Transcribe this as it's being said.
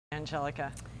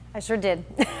Angelica. I sure did.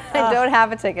 I don't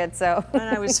have a ticket, so. And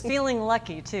I was feeling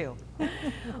lucky too.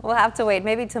 We'll have to wait,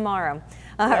 maybe tomorrow.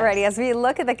 Alrighty, as we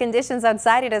look at the conditions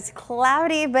outside, it is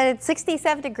cloudy, but it's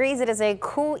 67 degrees. It is a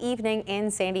cool evening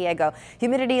in San Diego.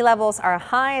 Humidity levels are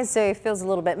high, so it feels a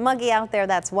little bit muggy out there.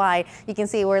 That's why you can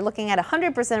see we're looking at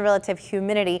 100% relative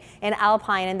humidity in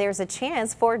Alpine, and there's a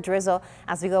chance for drizzle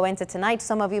as we go into tonight.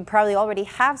 Some of you probably already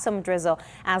have some drizzle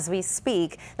as we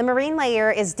speak. The marine layer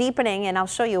is deepening, and I'll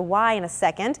show you why in a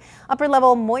second. Upper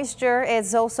level moisture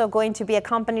is also going to be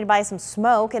accompanied by some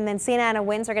smoke, and then Santa Ana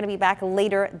winds are going to be back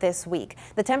later this week.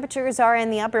 The temperatures are in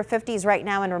the upper 50s right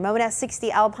now in Ramona,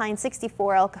 60 Alpine,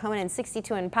 64 El Cajon, and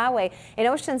 62 in Poway. In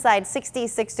Oceanside,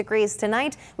 66 degrees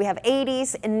tonight. We have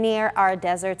 80s near our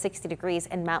desert, 60 degrees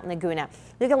in Mount Laguna.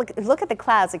 Look at the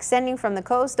clouds extending from the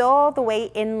coast all the way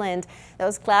inland.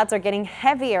 Those clouds are getting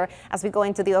heavier as we go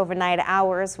into the overnight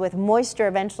hours, with moisture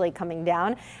eventually coming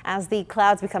down. As the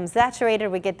clouds become saturated,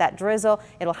 we get that drizzle.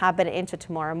 It'll happen into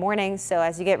tomorrow morning. So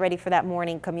as you get ready for that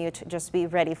morning commute, just be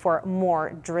ready for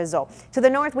more drizzle. To the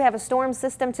north, we have a storm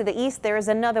system. To the east, there is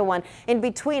another one. In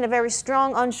between, a very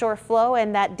strong onshore flow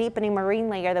and that deepening marine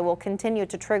layer that will continue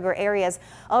to trigger areas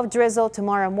of drizzle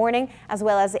tomorrow morning, as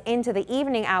well as into the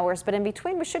evening hours. But in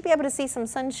between, we should be able to see some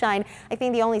sunshine. I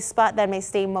think the only spot that may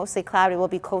stay mostly cloudy will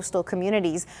be coastal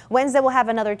communities. Wednesday will have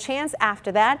another chance.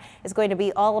 After that is going to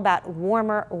be all about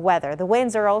warmer weather. The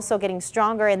winds are also getting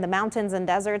stronger in the mountains and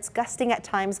deserts, gusting at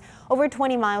times over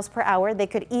 20 miles per hour. They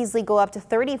could easily go up to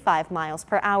 35 miles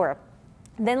per hour.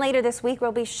 Then later this week,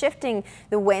 we'll be shifting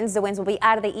the winds. The winds will be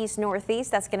out of the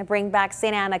east-northeast. That's going to bring back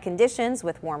Santa Ana conditions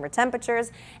with warmer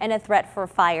temperatures and a threat for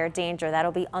fire danger.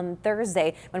 That'll be on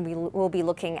Thursday when we will be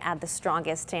looking at the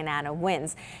strongest Santa Ana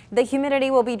winds. The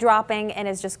humidity will be dropping and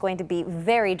is just going to be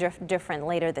very different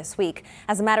later this week.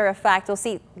 As a matter of fact, we'll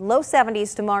see low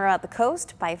 70s tomorrow at the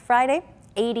coast. By Friday,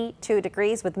 82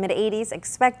 degrees with mid-80s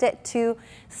expected to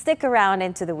stick around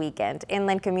into the weekend.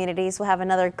 Inland communities will have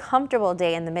another comfortable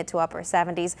day in the mid to upper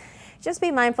 70s. Just be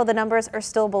mindful the numbers are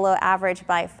still below average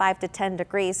by 5 to 10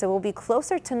 degrees, so we'll be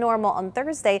closer to normal on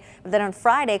Thursday, but then on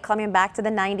Friday coming back to the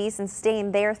 90s and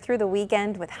staying there through the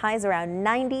weekend with highs around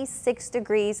 96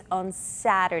 degrees on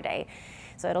Saturday.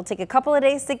 So it'll take a couple of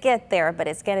days to get there, but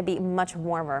it's going to be much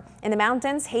warmer. In the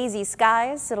mountains, hazy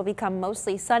skies. It'll become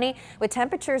mostly sunny with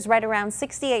temperatures right around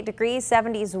 68 degrees,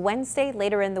 70s Wednesday.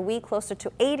 Later in the week, closer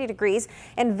to 80 degrees,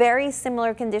 and very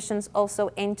similar conditions also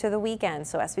into the weekend.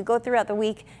 So as we go throughout the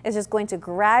week, it's just going to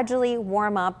gradually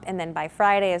warm up, and then by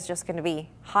Friday, it's just going to be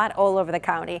hot all over the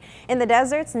county. In the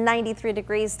deserts, 93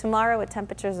 degrees tomorrow with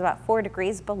temperatures about 4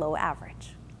 degrees below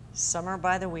average. Summer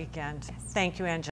by the weekend. Yes. Thank you, Angelica.